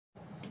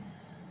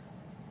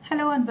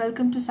Hello and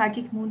welcome to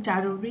Psychic Moon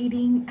Tarot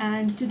reading,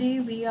 and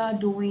today we are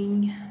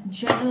doing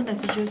general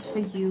messages for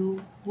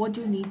you. What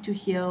you need to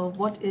hear,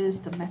 what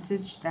is the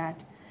message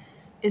that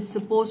is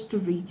supposed to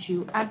reach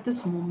you at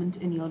this moment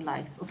in your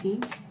life.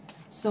 Okay,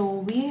 so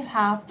we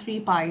have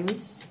 3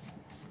 piles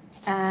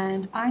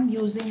and I'm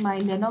using my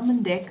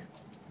Lenormand deck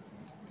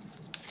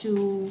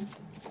to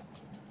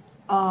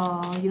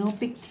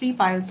pick 3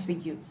 piles for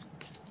you.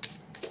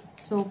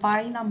 So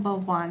pile number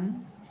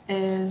 1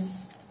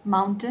 is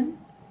Mountain.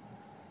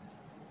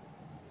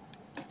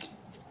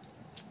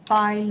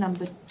 Pile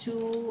number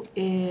 2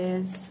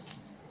 is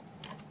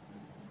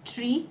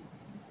Tree,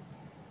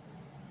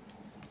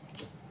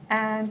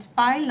 and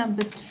pile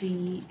number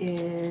 3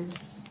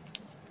 is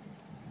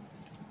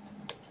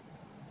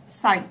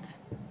Scythe.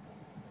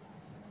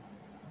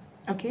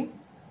 Okay,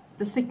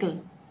 the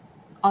sickle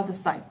or the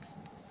scythe.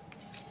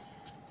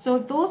 So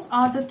those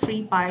are the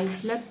 3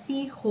 piles. Let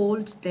me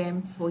hold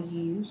them for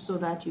you so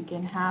that you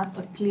can have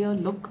a clear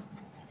look.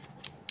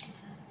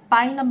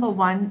 Pile number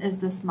 1 is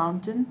this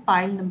mountain,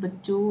 pile number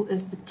 2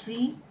 is the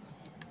tree,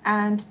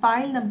 and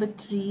pile number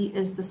 3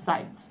 is the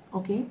scythe.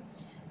 Okay,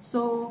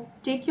 so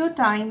take your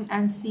time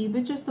and see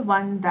which is the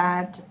one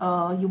that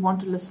you want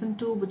to listen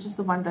to, which is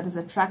the one that is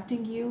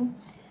attracting you.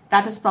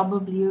 That is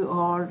probably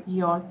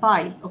your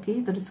pile. Okay,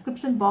 the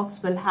description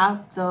box will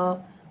have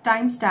the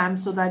timestamp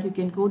so that you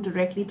can go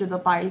directly to the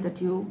pile that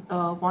you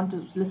want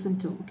to listen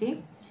to.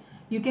 Okay,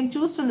 you can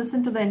choose to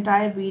listen to the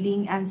entire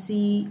reading and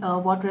see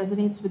what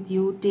resonates with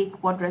you,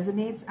 take what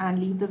resonates and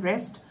leave the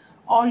rest,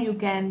 or you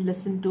can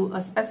listen to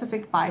a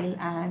specific pile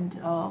and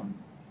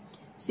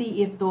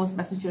see if those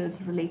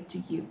messages relate to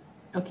you.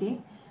 Okay,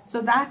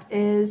 so that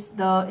is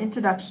the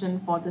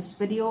introduction for this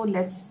video.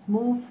 Let's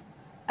move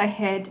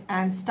ahead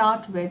and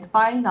start with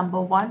pile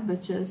number 1,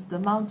 which is the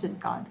Mountain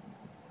card.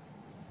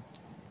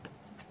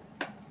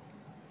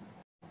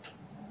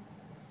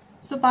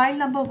 So pile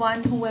number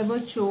 1, whoever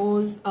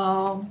chose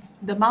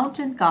the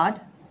Mountain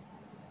card,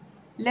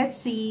 let's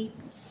see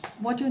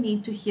what you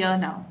need to hear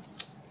now.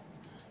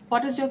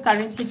 What is your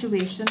current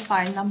situation,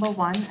 pile number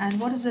 1, and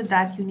what is it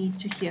that you need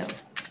to hear?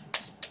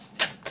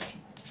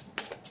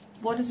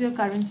 What is your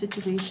current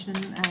situation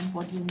and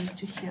what you need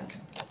to hear?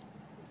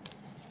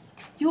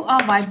 You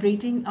are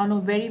vibrating on a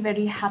very,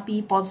 very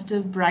happy,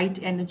 positive, bright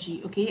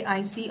energy. Okay,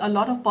 I see a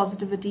lot of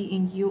positivity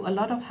in you, a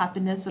lot of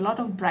happiness, a lot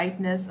of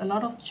brightness, a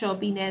lot of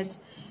chirpiness.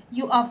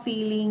 You are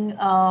feeling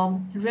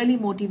really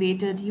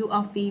motivated. You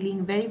are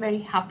feeling very, very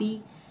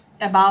happy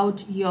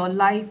about your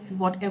life,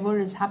 whatever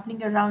is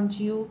happening around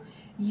you.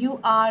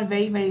 You are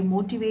very, very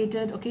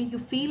motivated. Okay, you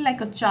feel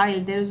like a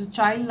child. There is a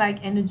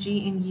childlike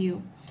energy in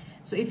you.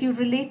 So if you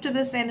relate to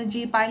this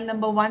energy, pile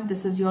number 1,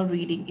 this is your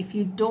reading. If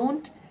you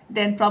don't,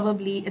 then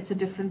probably it's a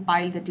different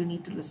pile that you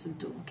need to listen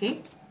to.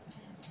 Okay,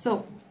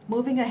 so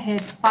moving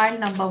ahead, pile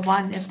number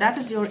 1, if that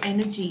is your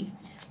energy,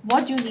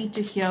 what do you need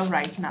to hear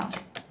right now?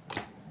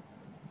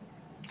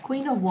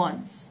 Queen of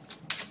Wands,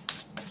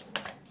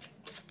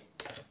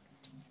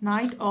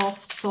 Knight of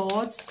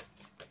Swords,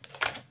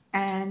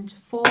 and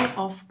 4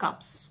 of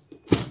Cups.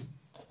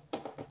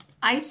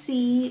 I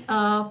see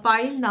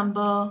pile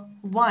number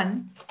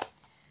 1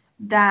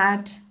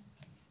 that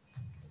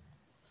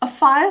a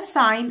fire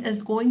sign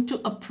is going to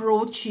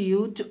approach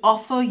you to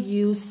offer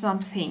you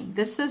something.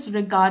 This is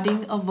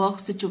regarding a work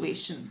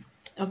situation.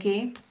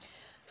 Okay,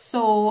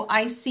 so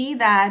I see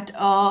that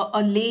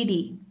a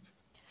lady,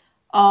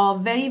 a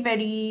very,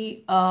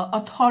 very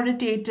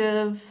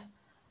authoritative,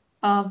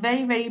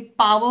 very, very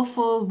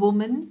powerful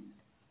woman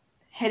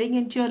heading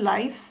into your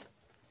life.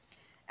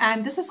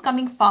 And this is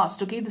coming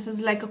fast. Okay, this is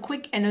like a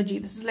quick energy.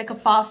 This is like a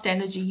fast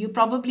energy. You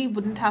probably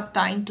wouldn't have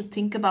time to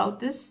think about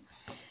this.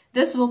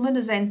 This woman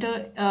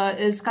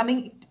is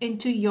coming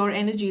into your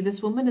energy.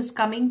 This woman is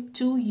coming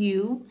to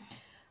you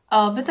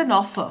with an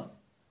offer.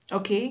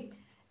 Okay,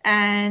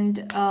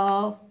 and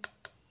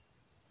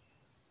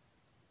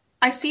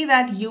I see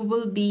that you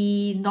will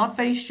be not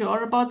very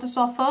sure about this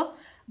offer,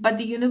 but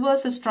the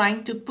universe is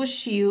trying to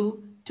push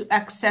you to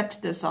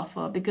accept this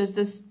offer because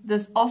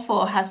this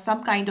offer has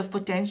some kind of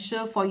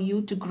potential for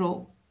you to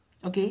grow.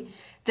 Okay,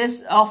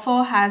 this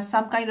offer has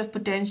some kind of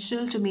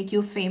potential to make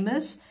you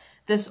famous.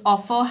 This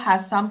offer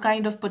has some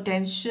kind of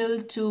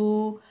potential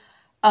to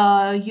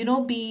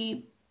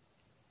be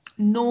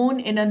known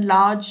in a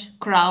large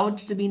crowd,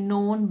 to be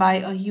known by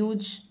a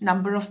huge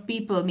number of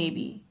people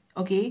maybe.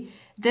 Okay,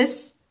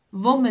 this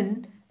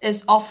woman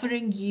is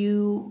offering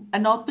you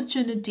an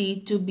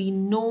opportunity to be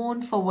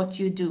known for what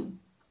you do.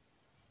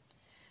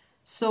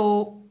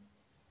 So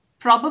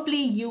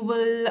probably you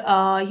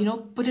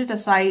will put it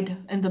aside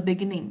in the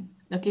beginning,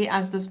 okay,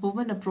 as this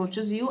woman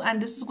approaches you, and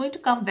this is going to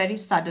come very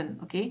sudden.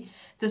 Okay,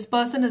 this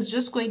person is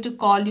just going to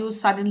call you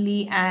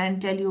suddenly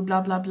and tell you blah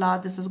blah blah,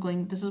 this is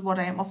what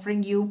I am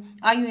offering you,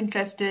 are you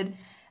interested?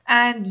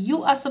 And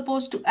you are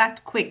supposed to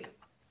act quick,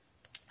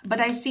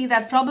 but I see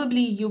that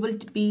probably you will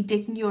be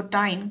taking your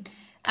time,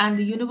 and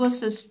the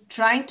universe is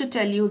trying to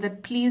tell you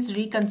that please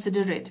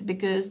reconsider it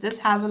because this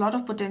has a lot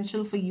of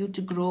potential for you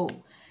to grow.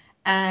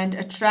 and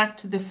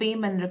attract the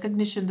fame and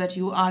recognition that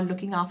you are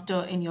looking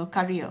after in your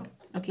career.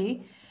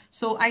 Okay,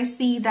 so I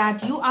see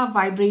that you are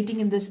vibrating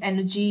in this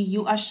energy.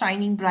 You are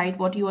shining bright.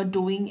 What you are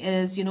doing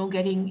is, you know,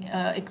 getting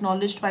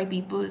acknowledged by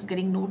people, is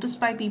getting noticed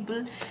by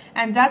people.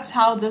 And that's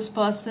how this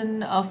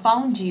person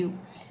found you.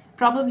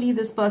 Probably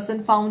this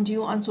person found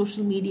you on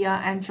social media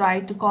and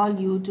tried to call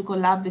you to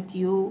collab with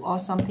you or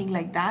something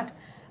like that.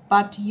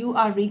 But you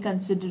are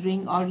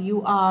reconsidering, or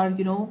you are,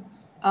 you know,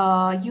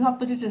 you have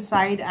put it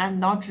aside and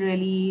not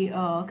really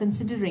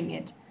considering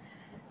it.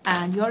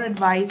 And your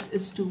advice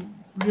is to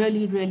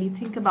really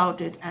think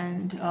about it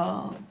and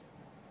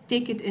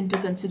take it into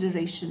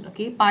consideration.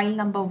 Okay, pile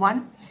number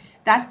 1,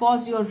 that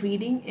was your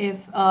reading.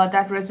 If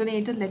that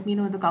resonated, let me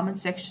know in the comment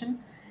section,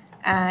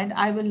 and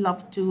I will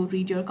love to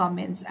read your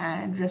comments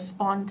and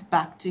respond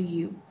back to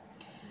you.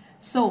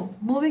 So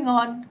moving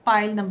on,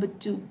 pile number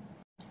 2.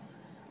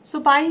 So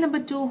pile number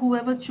 2,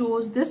 whoever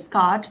chose this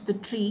card, the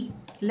tree,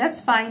 let's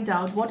find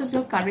out what is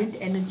your current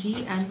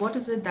energy and what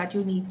is it that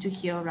you need to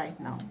hear right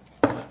now.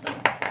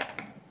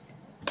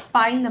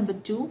 Pile number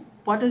 2,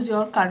 what is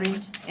your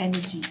current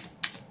energy?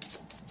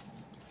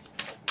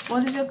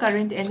 What is your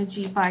current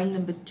energy, pile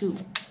number 2?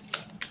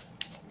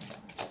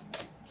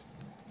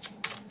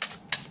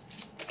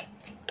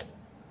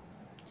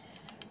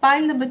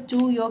 Pile number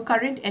 2, your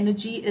current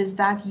energy is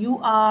that you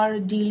are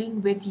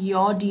dealing with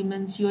your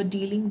demons, you're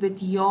dealing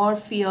with your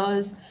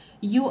fears,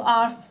 you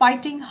are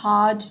fighting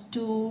hard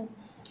to,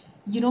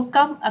 you know,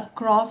 come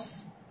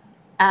across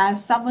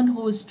as someone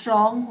who is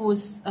strong,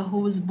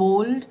 who is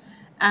bold,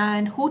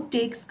 and who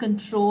takes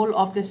control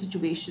of the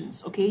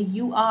situations. Okay,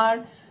 you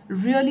are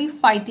really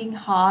fighting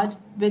hard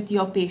with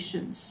your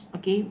patience.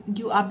 Okay,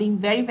 you are being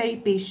very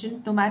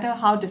patient no matter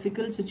how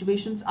difficult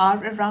situations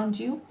are around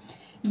you.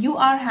 You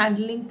are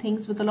handling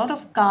things with a lot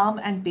of calm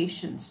and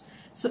patience.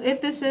 So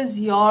if this is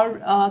your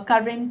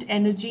current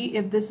energy,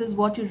 if this is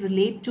what you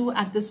relate to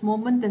at this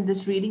moment, then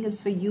this reading is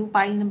for you,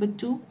 pile number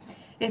 2.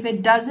 If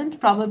it doesn't,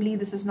 probably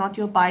this is not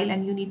your pile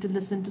and you need to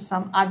listen to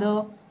some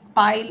other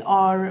pile,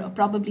 or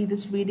probably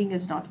this reading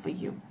is not for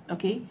you.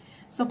 Okay,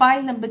 so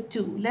pile number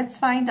 2, let's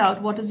find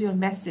out what is your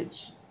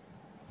message.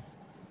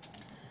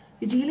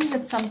 You're dealing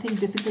with something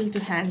difficult to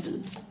handle.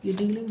 You're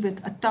dealing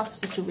with a tough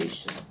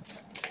situation.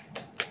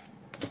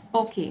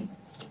 Okay,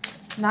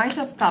 Knight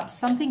of Cups,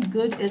 something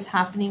good is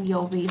happening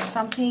your way,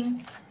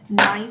 something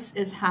nice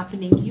is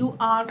happening. You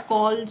are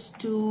called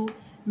to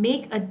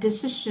make a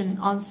decision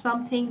on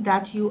something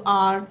that you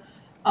are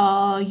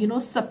you know,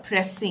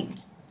 suppressing.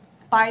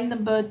 Pile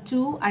number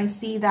 2, I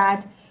see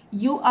that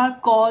you are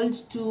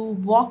called to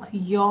walk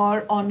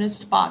your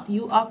honest path.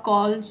 You are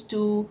called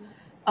to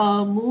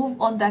move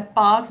on that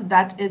path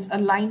that is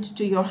aligned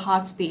to your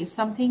heart space,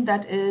 something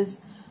that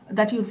is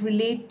that you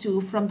relate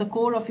to from the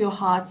core of your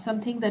heart,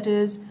 something that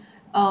is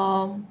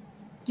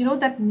you know,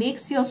 that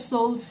makes your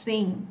soul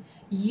sing.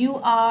 You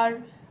are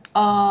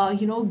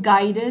you know,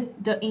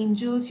 guided. The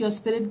angels, your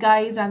spirit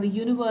guides, and the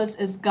universe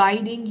is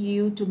guiding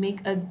you to make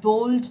a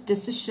bold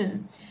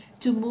decision,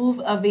 to move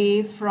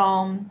away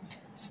from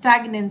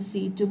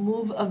stagnancy, to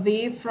move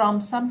away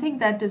from something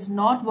that is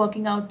not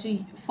working out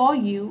for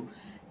you,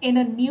 in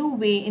a new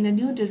way, in a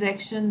new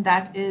direction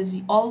that is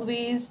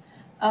always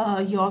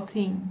your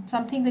thing,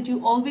 something that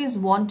you always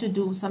want to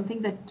do,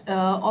 something that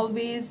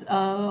always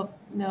you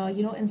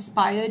know,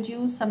 inspired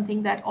you,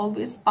 something that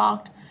always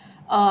sparked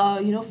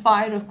you know,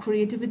 fire of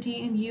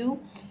creativity in you.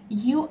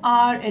 You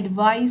are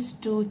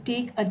advised to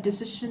take a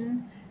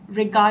decision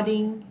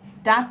regarding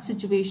that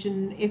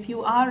situation. If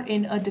you are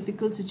in a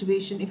difficult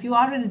situation, if you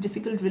are in a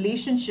difficult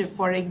relationship,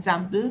 for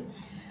example,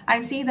 I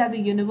see that the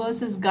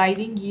universe is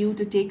guiding you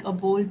to take a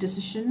bold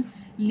decision,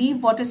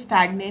 leave what is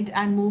stagnant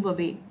and move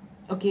away.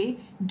 Okay,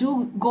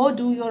 go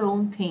do your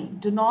own thing.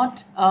 Do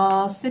not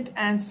sit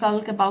and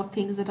sulk about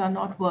things that are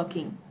not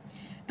working.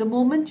 The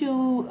moment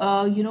you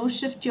you know,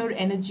 shift your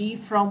energy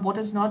from what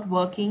is not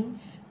working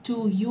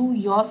to you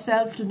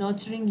yourself, to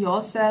nurturing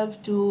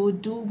yourself, to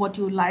do what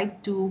you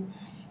like, to,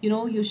 you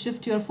know, you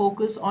shift your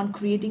focus on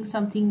creating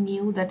something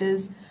new that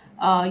is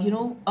you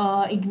know,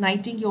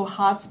 igniting your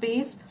heart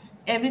space,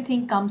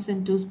 everything comes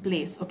into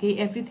place. Okay,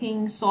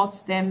 everything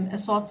sorts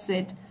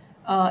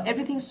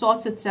everything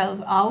sorts itself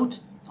out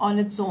on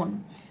its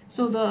own.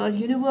 So the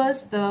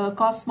universe, the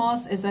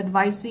cosmos is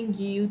advising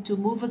you to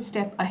move a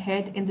step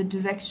ahead in the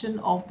direction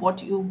of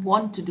what you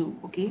want to do.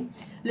 Okay,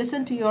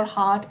 listen to your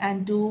heart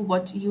and do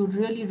what you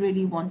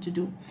really want to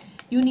do.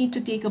 You need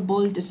to take a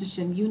bold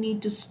decision. You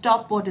need to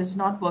stop what is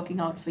not working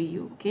out for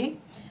you. Okay,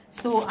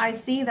 so I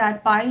see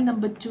that pile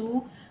number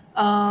 2,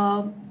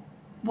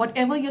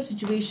 whatever your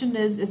situation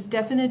is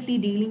definitely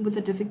dealing with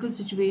a difficult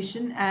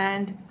situation,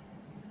 and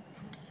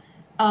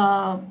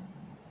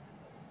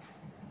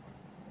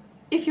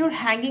if you're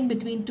hanging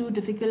between two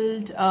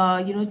difficult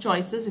you know,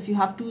 choices, if you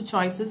have two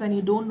choices and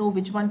you don't know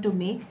which one to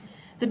make,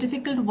 the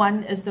difficult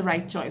one is the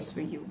right choice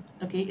for you.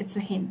 Okay, it's a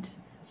hint.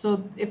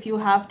 So if you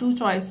have two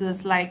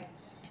choices, like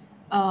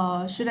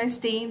should I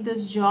stay in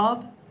this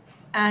job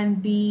and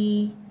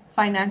be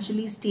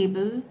financially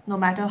stable no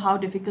matter how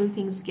difficult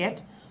things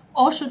get,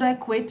 or should I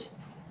quit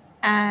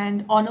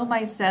and honor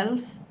myself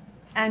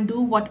and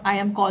do what I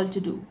am called to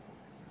do.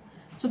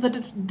 So the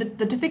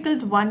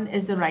difficult one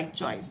is the right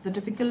choice. The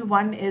difficult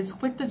one is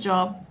quit the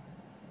job,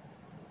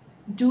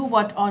 do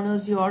what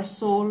honors your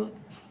soul,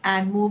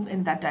 and move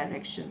in that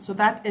direction. So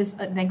that is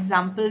an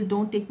example.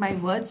 Don't take my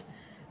words.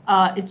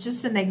 It's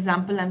just an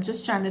example. I'm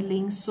just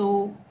channeling.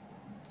 So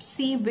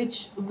see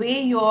which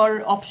way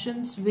your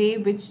options,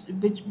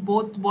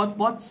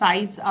 what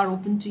sides are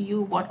open to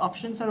you, what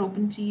options are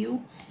open to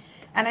you.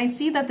 And I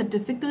see that the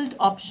difficult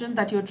option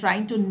that you're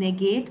trying to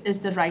negate is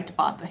the right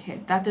path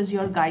ahead. That is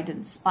your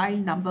guidance, pile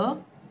number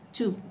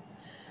 2.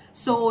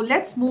 So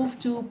let's move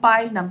to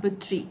pile number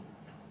 3.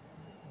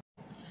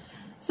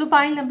 So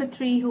pile number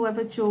 3,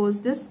 whoever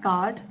chose this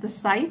card, the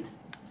Scythe,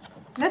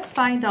 let's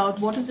find out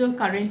what is your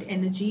current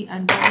energy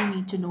and what you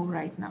need to know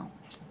right now.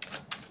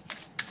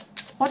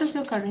 What is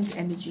your current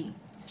energy?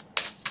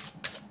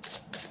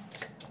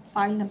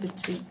 Pile number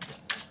 3.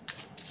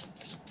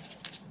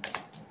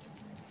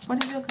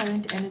 What is your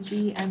current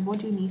energy and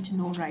what you need to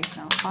know right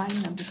now? Pile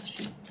number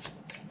 3.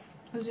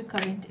 What is your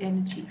current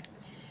energy?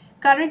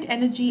 Current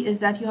energy is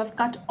that you have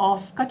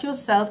cut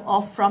yourself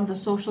off from the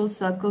social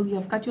circle. You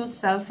have cut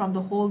yourself from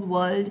the whole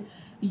world.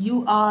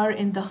 You are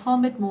in the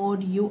hermit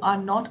mode. You are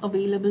not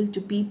available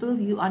to people.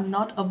 You are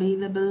not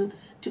available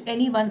to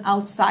anyone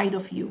outside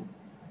of you.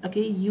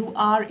 Okay, you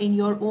are in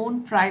your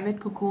own private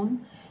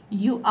cocoon.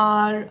 You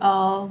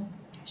are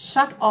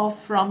shut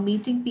off from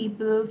meeting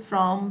people,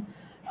 from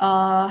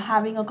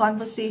having a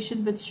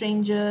conversation with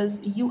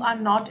strangers. You are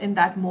not in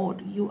that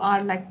mode. You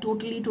are like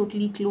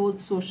totally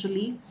closed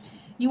socially.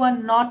 You are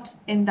not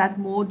in that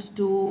mode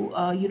to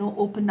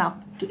open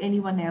up to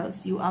anyone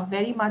else. You are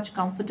very much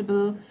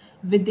comfortable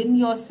within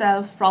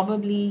yourself.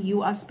 Probably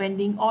you are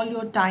spending all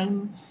your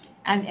time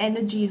and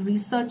energy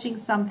researching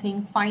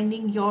something,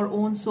 finding your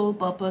own soul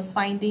purpose,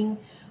 finding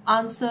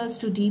answers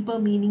to deeper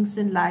meanings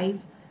in life,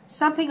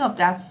 something of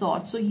that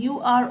sort. So you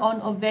are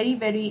on a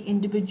very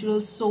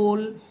individual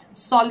soul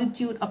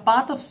solitude, a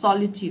path of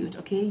solitude.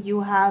 Okay, you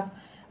have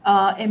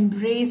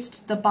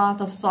embraced the path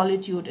of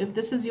solitude. If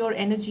this is your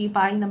energy,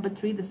 pile number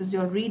 3, this is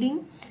your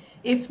reading.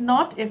 If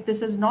not, if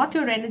this is not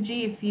your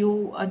energy, if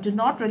you do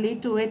not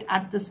relate to it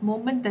at this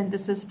moment, then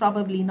this is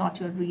probably not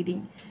your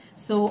reading.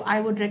 So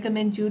I would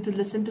recommend you to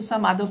listen to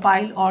some other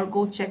pile or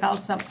go check out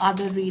some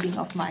other reading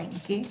of mine.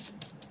 Okay,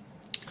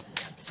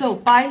 so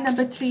pile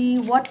number 3,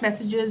 what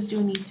messages do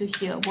you need to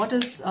hear? What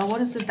is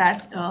it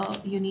that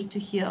you need to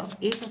hear?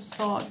 8 of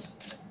Swords.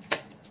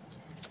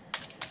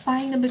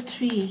 Pile number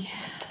 3,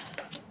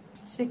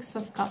 6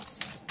 of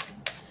Cups.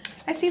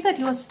 I see that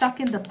you are stuck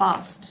in the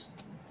past.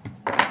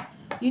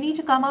 You need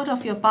to come out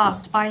of your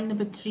past, pile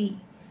number 3.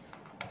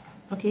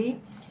 Okay,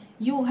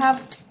 you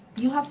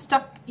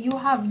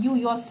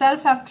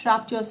yourself have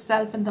trapped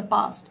yourself in the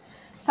past.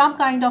 Some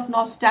kind of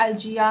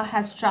nostalgia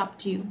has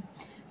trapped you.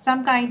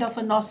 Some kind of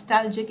a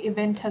nostalgic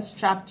event has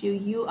trapped you.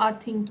 You are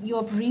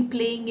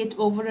replaying it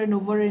over and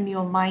over in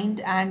your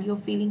mind and you're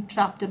feeling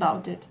trapped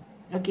about it.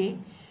 Okay,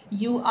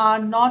 you are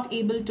not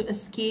able to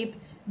escape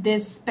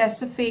this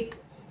specific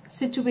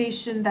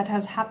situation that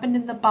has happened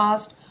in the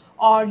past,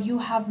 or you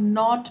have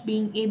not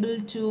been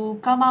able to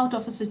come out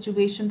of a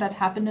situation that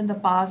happened in the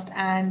past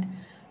and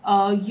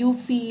you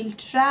feel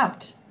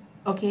trapped.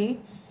 Okay,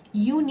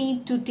 you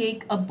need to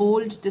take a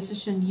bold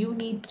decision. You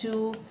need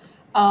to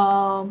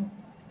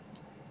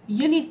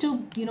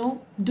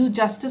do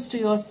justice to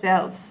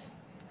yourself.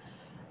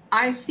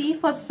 I see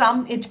for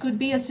some it could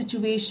be a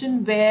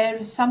situation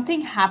where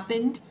something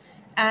happened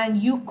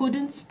and you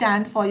couldn't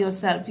stand for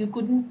yourself. You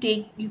couldn't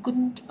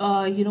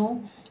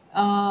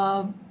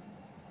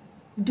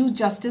do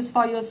justice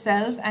for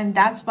yourself, and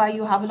that's why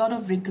you have a lot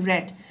of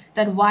regret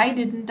that why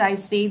didn't I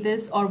say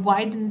this, or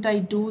why didn't I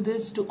do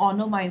this to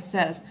honor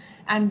myself.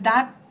 And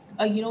that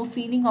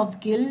feeling of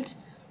guilt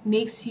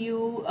makes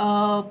you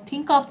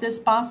think of this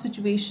past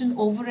situation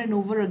over and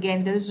over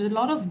again. There is a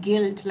lot of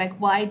guilt, like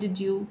why did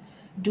you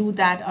do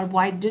that, or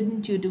why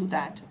didn't you do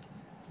that?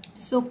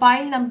 So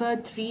pile number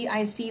 3,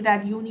 I see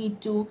that you need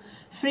to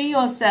free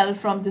yourself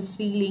from this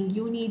feeling.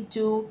 You need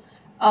to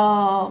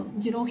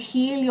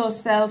heal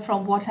yourself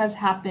from what has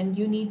happened.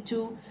 You need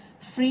to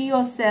free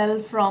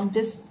yourself from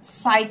this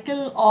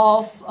cycle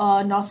of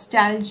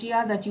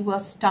nostalgia that you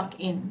are stuck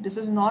in. This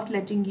is not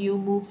letting you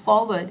move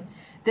forward.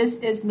 This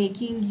is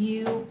making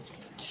you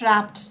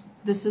trapped.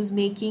 This is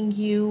making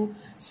you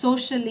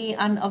socially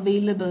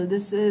unavailable.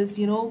 This is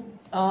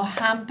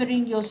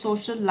hampering your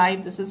social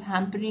life. This is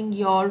hampering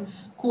your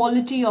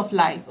quality of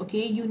life.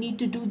 Okay, you need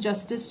to do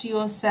justice to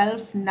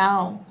yourself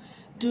now.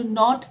 Do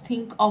not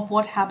think of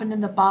what happened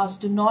in the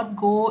past. Do not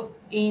go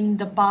in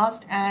the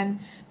past and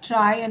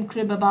try and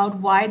crib about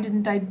why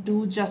didn't I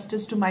do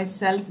justice to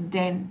myself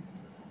then.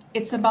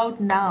 It's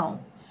about now.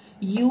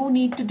 You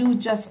need to do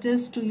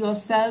justice to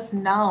yourself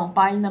now,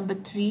 pile number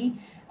 3.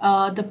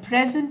 The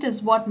present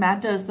is what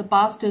matters. The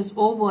past is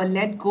over.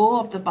 Let go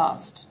of the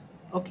past.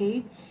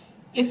 Okay,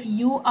 if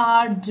you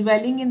are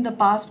dwelling in the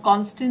past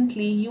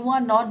constantly, you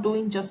are not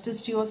doing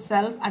justice to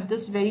yourself at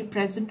this very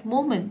present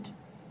moment.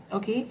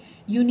 Okay,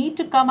 you need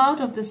to come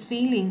out of this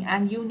feeling,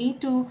 and you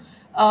need to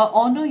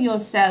honor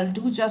yourself,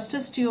 do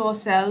justice to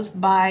yourself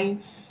by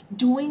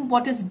doing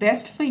what is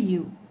best for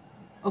you.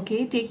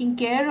 Okay, taking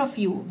care of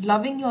you,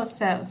 loving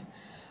yourself,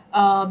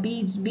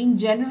 being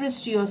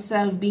generous to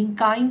yourself, being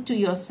kind to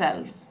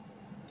yourself.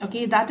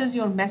 Okay, that is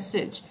your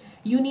message.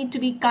 You need to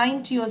be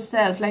kind to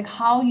yourself, like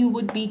how you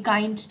would be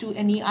kind to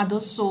any other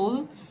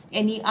soul,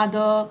 any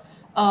other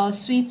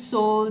sweet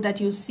soul that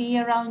you see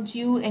around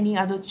you, any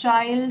other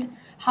child.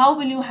 How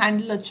will you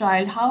handle a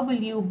child? How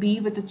will you be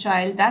with a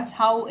child? That's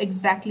how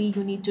exactly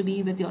you need to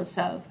be with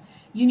yourself.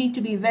 You need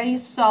to be very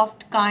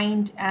soft,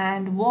 kind,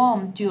 and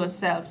warm to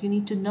yourself. You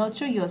need to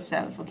nurture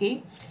yourself,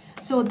 okay?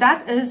 So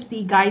that is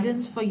the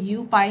guidance for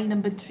you, pile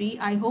number 3.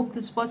 I hope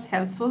this was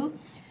helpful.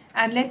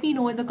 And let me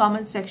know in the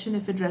comment section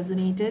if it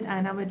resonated.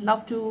 And I would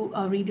love to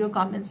read your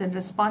comments and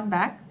respond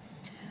back.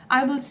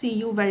 I will see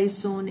you very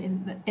soon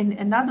in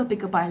another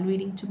pick a pile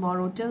reading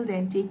tomorrow. Till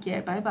then, take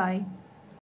care. Bye-bye.